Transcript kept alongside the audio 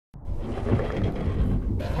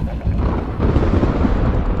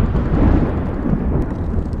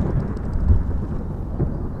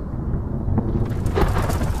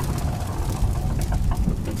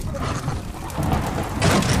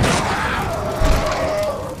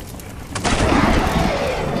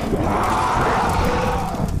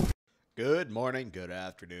morning, good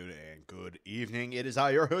afternoon, and good evening. It is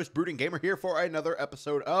I, your host, Brooding Gamer, here for another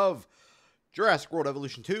episode of Jurassic World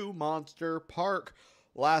Evolution 2 Monster Park.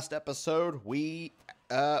 Last episode, we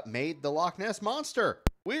made the Loch Ness Monster.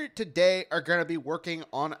 We today are going to be working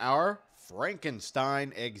on our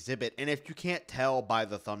Frankenstein exhibit. And if you can't tell by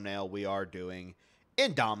the thumbnail, we are doing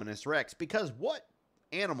Indominus Rex. Because what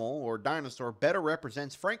animal or dinosaur better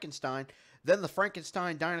represents Frankenstein than the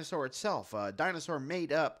Frankenstein dinosaur itself? A dinosaur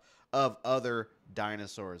made up of other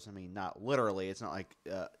dinosaurs. I mean, not literally. It's not like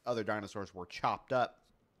other dinosaurs were chopped up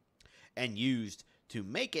and used to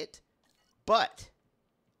make it, but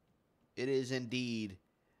it is indeed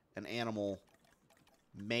an animal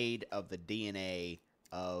made of the DNA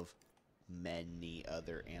of many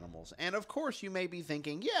other animals. And of course, you may be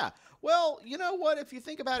thinking, yeah, well, you know what? If you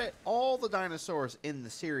think about it, all the dinosaurs in the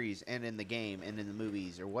series and in the game and in the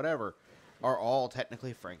movies or whatever are all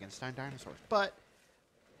technically Frankenstein dinosaurs. But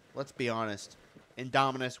let's be honest,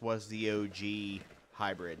 Indominus was the OG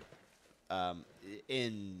hybrid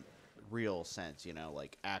in real sense, you know,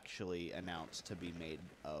 like actually announced to be made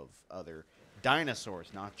of other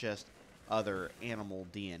dinosaurs, not just other animal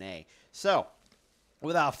DNA. So,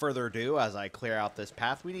 without further ado, as I clear out this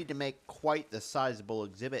path, we need to make quite the sizable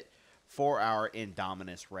exhibit for our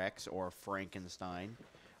Indominus Rex, or Frankenstein.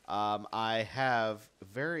 I have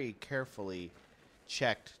very carefully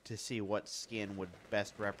checked to see what skin would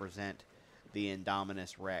best represent the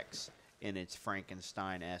Indominus Rex in its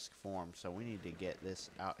Frankenstein-esque form. So we need to get this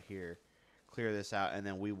out here, clear this out, and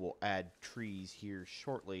then we will add trees here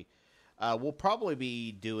shortly. We'll probably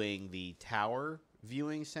be doing the tower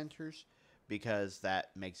viewing centers because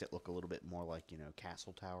that makes it look a little bit more like, you know,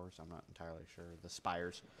 castle towers. I'm not entirely sure. The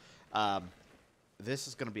spires. This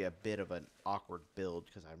is going to be a bit of an awkward build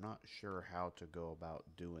because I'm not sure how to go about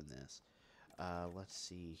doing this. Let's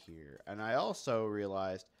see here. And I also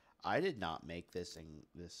realized I did not make this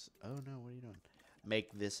oh no, what are you doing?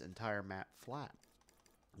 Make this entire map flat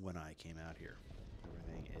when I came out here.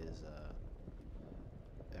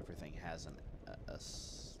 Everything has a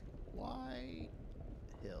slight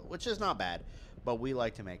hill, which is not bad, but we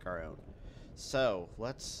like to make our own. So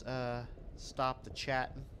let's stop the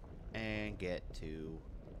chatting and get to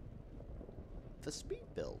the speed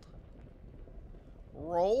build.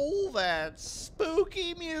 Roll that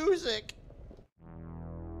spooky music.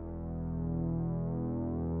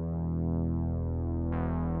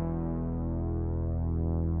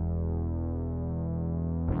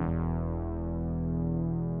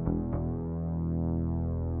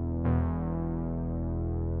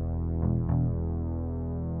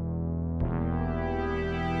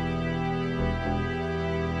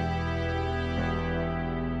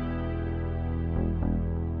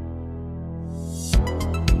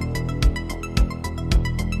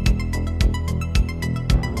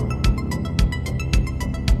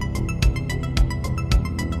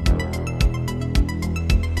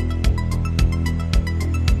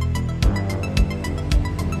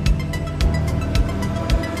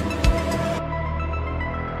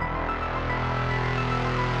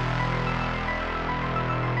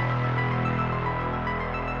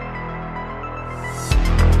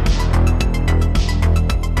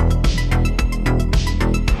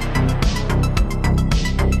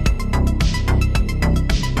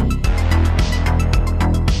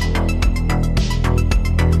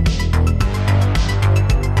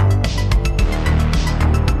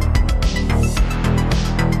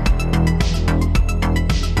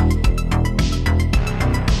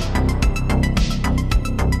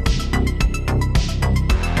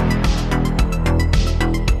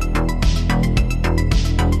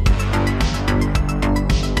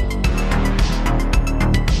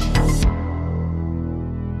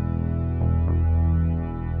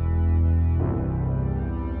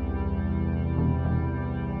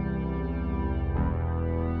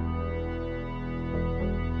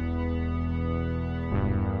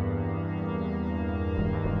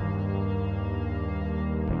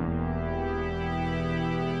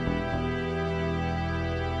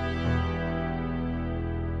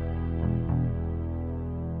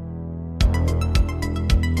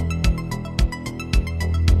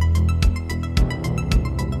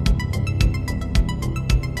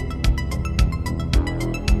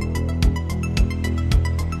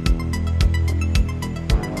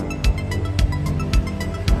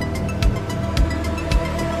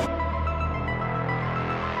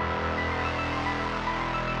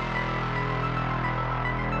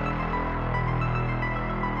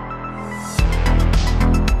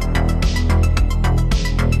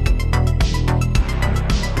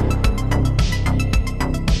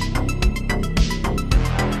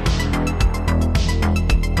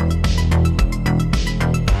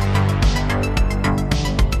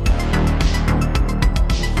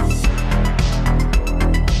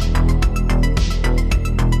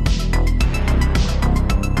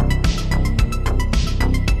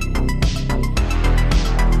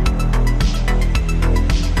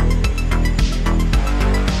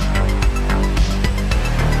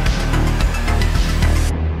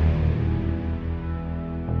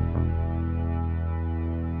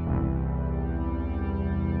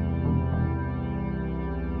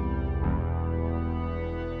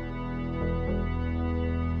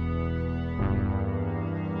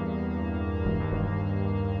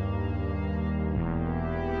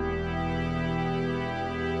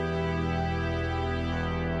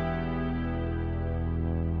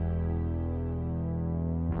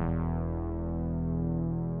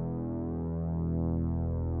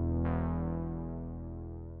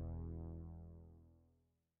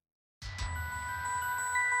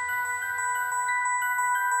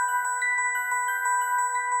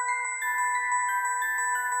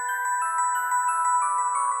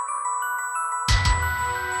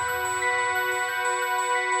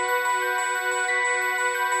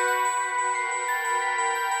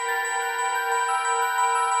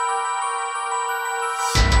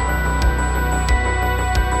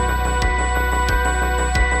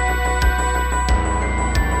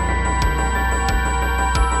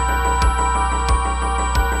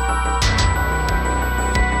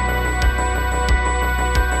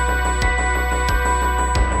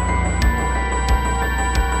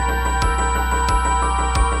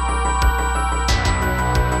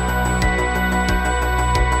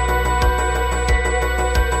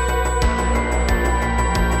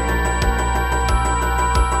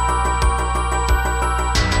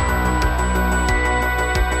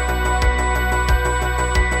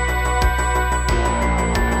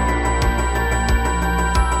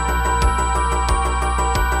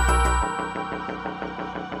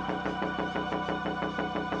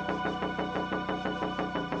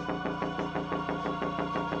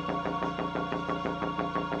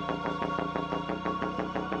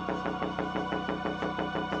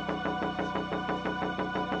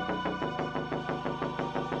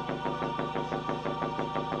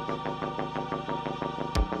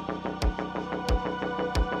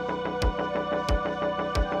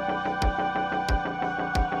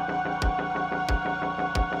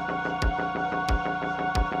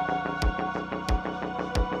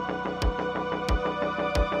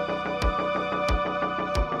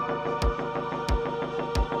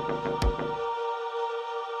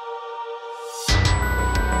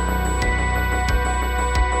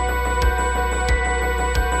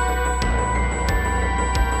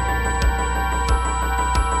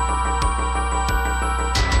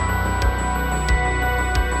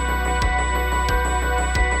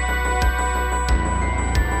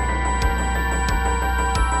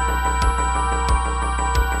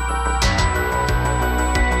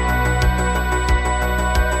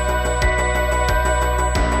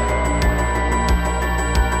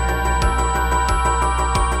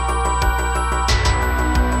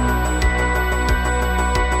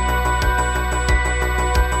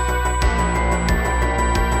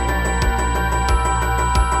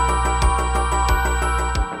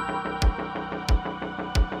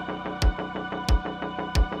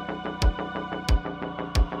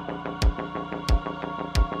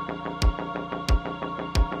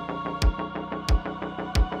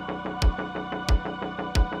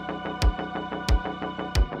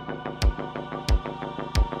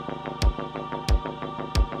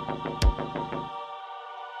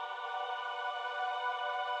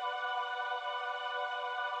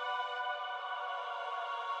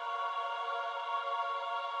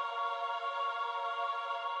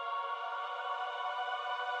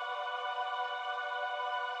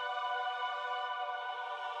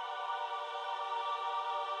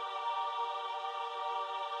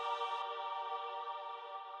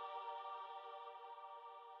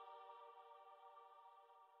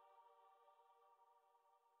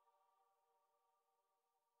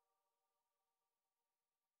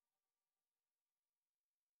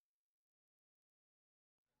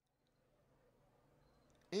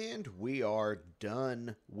 And we are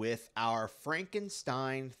done with our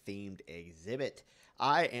Frankenstein themed exhibit.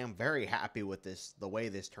 I am very happy with this, the way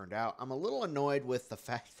this turned out. I'm a little annoyed with the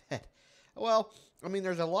fact that, well, I mean,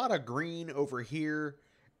 there's a lot of green over here,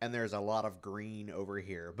 and there's a lot of green over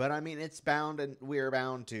here. But I mean, it's bound, and we're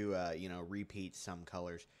bound to, repeat some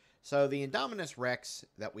colors. So the Indominus Rex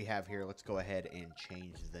that we have here, let's go ahead and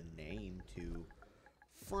change the name to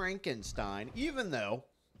Frankenstein, even though,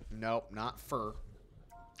 nope, not fur.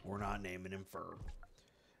 We're not naming him fur.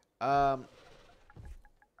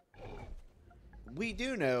 We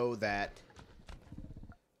do know that,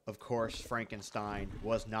 of course, Frankenstein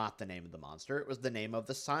was not the name of the monster. It was the name of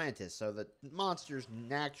the scientist. So the monster's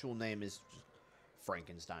actual name is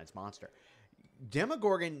Frankenstein's monster.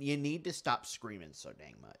 Demogorgon, you need to stop screaming so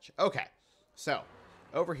dang much. Okay, so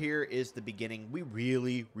over here is the beginning. We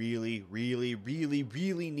really, really, really, really,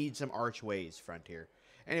 really need some archways, Frontier.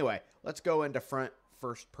 Anyway, let's go into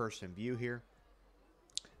first-person view here.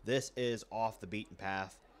 This is off the beaten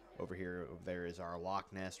path. Over here, there is our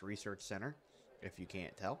Loch Ness Research Center, if you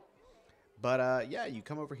can't tell. But, yeah, you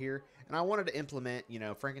come over here, and I wanted to implement,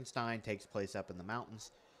 Frankenstein takes place up in the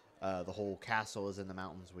mountains. The whole castle is in the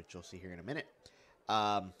mountains, which you'll see here in a minute.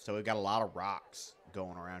 So we've got a lot of rocks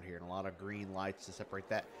going around here, and a lot of green lights to separate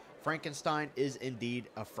that. Frankenstein is indeed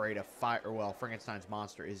afraid of fire. Well, Frankenstein's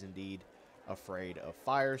monster is indeed afraid of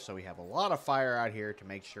fire, so we have a lot of fire out here to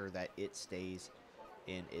make sure that it stays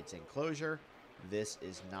in its enclosure. This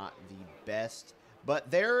is not the best, but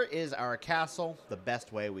there is our castle, the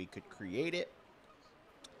best way we could create it.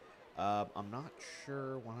 I'm not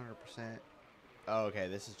sure 100%. Oh, okay,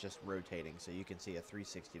 this is just rotating, so you can see a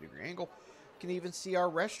 360-degree angle. You can even see our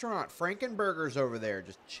restaurant, Frankenburgers, over there,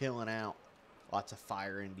 just chilling out. Lots of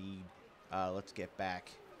fire, indeed. Let's get back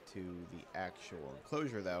to the actual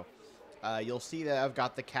enclosure, though. You'll see that I've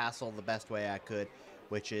got the castle the best way I could,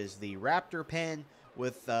 which is the raptor pen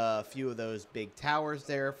with a few of those big towers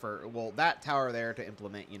there for, well, that tower there to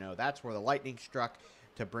implement, that's where the lightning struck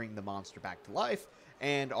to bring the monster back to life,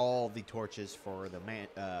 and all the torches for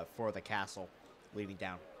the castle leading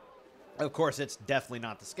down. Of course, it's definitely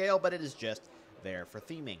not the scale, but it is just there for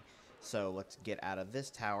theming. So let's get out of this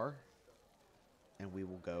tower, and we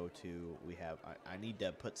will go to, I need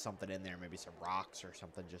to put something in there, maybe some rocks or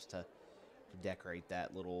something just to decorate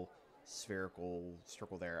that little spherical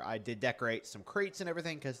circle there. I did decorate some crates and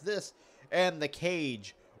everything because this and the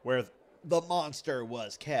cage where the monster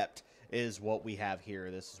was kept is what we have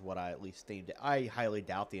here. This is what I at least themed it. I highly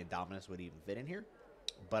doubt the Indominus would even fit in here,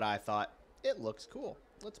 but I thought it looks cool.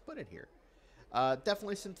 Let's put it here.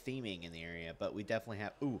 Definitely some theming in the area, but we definitely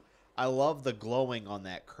have... Ooh, I love the glowing on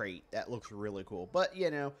that crate. That looks really cool. But,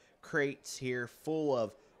 crates here full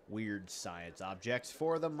of weird science objects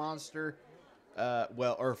for the monster...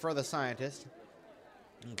 or for the scientist.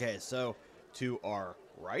 Okay, so to our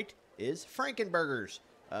right is Frankenburgers.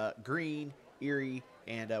 Green, eerie,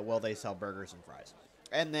 and, they sell burgers and fries.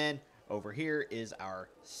 And then over here is our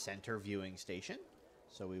center viewing station.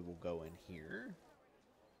 So we will go in here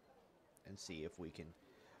and see if we can...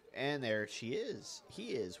 And there she is.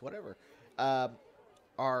 He is, whatever.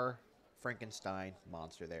 Our Frankenstein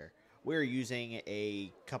monster there. We're using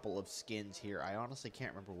a couple of skins here. I honestly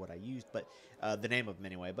can't remember what I used, but the name of them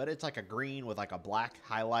anyway. But it's like a green with like a black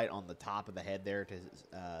highlight on the top of the head there to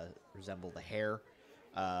resemble the hair.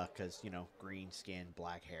 Because, green skin,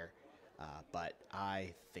 black hair. But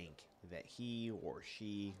I think that he or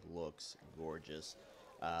she looks gorgeous.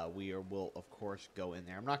 Will, of course, go in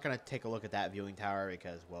there. I'm not going to take a look at that viewing tower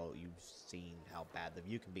because, well, you've seen how bad the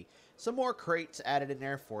view can be. Some more crates added in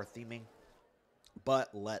there for theming.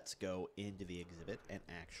 But let's go into the exhibit and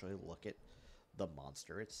actually look at the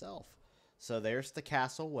monster itself. So there's the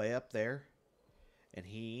castle way up there. And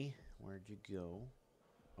where'd you go?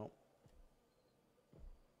 Oh.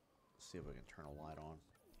 Let's see if we can turn a light on.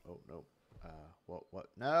 Oh, no. What?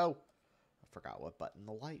 No! I forgot what button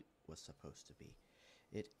the light was supposed to be.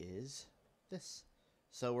 It is this.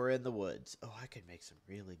 So we're in the woods. Oh, I could make some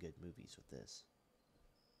really good movies with this.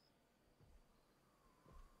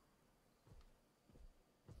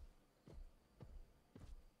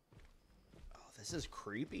 This is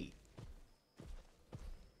creepy.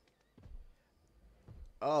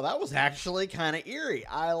 Oh, that was actually kind of eerie.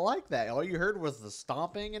 I like that. All you heard was the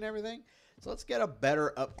stomping and everything. So let's get a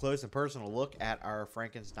better up close and personal look at our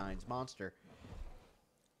Frankenstein's monster.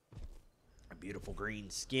 A beautiful green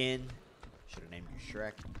skin. Should have named you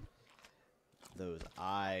Shrek. Those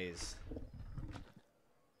eyes.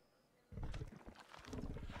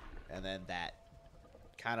 And then that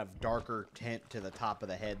kind of darker tint to the top of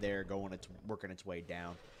the head there, working its way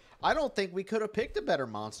down. I don't think we could have picked a better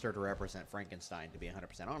monster to represent Frankenstein, to be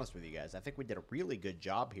 100% honest with you guys. I think we did a really good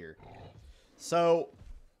job here. So,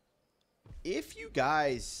 if you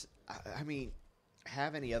guys, I mean,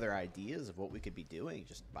 have any other ideas of what we could be doing,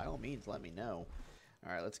 just by all means, let me know.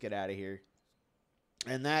 All right, let's get out of here.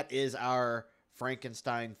 And that is our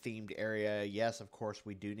Frankenstein-themed area. Yes, of course,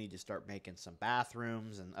 we do need to start making some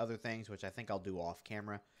bathrooms and other things, which I think I'll do off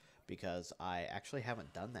camera, because I actually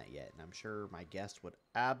haven't done that yet, and I'm sure my guests would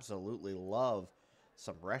absolutely love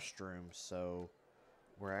some restrooms. So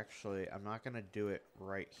I'm not going to do it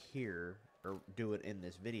right here, or do it in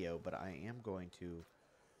this video, but I am going to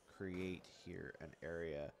create here an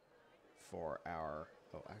area for our,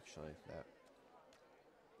 oh, actually, that,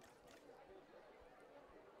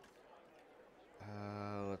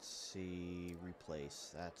 let's see,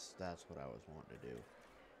 replace, that's what I was wanting to do.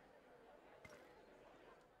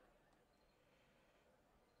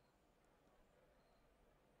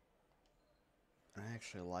 I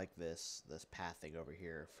actually like this pathing over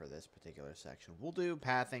here for this particular section. We'll do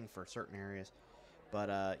pathing for certain areas,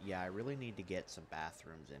 but yeah, I really need to get some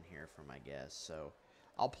bathrooms in here for my guests. So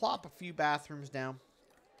I'll plop a few bathrooms down,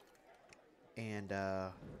 and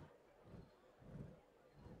too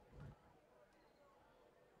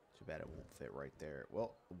bad it won't fit right there.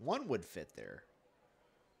 Well, one would fit there.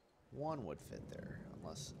 One would fit there,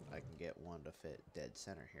 unless I can get one to fit dead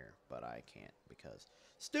center here, but I can't because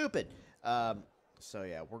stupid. So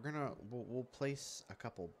yeah, we'll place a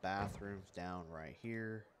couple bathrooms down right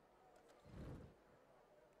here.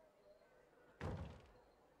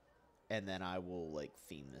 And then I will like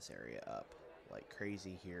theme this area up like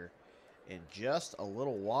crazy here in just a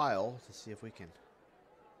little while to see if we can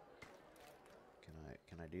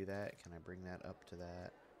I do that? Can I bring that up to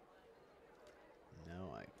that?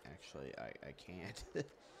 No, I can't.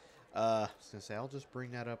 I was gonna say I'll just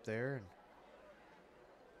bring that up there and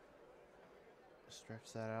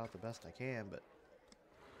stretch that out the best I can, but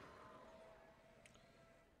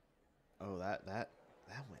oh, that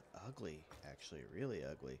went ugly, actually, really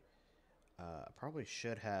ugly. I probably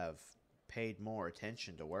should have paid more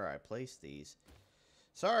attention to where I placed these.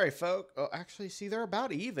 Sorry, folk. Oh, actually, see, they're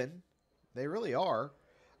about even. They really are.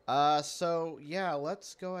 So yeah,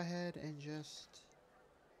 let's go ahead and just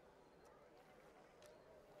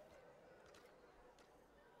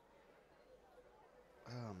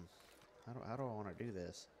how do I want to do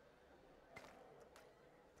this?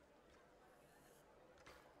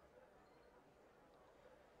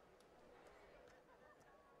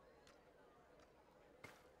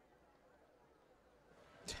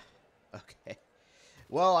 Okay.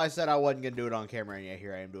 Well, I said I wasn't going to do it on camera, and yeah,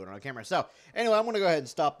 here I am doing it on camera. So, anyway, I'm going to go ahead and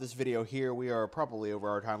stop this video here. We are probably over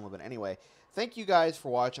our time limit anyway. Thank you guys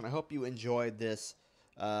for watching. I hope you enjoyed this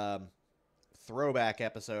throwback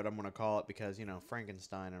episode, I'm going to call it, because, you know,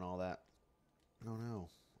 Frankenstein and all that. Oh, no.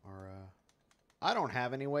 I don't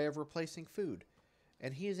have any way of replacing food,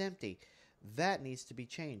 and he is empty. That needs to be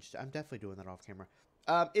changed. I'm definitely doing that off camera.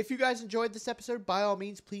 If you guys enjoyed this episode, by all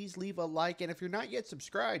means, please leave a like. And if you're not yet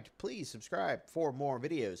subscribed, please subscribe for more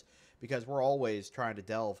videos, because we're always trying to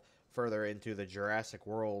delve further into the Jurassic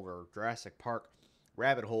World or Jurassic Park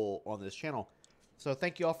rabbit hole on this channel. So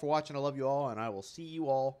thank you all for watching. I love you all, and I will see you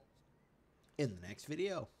all in the next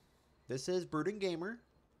video. This is Brooding Gamer.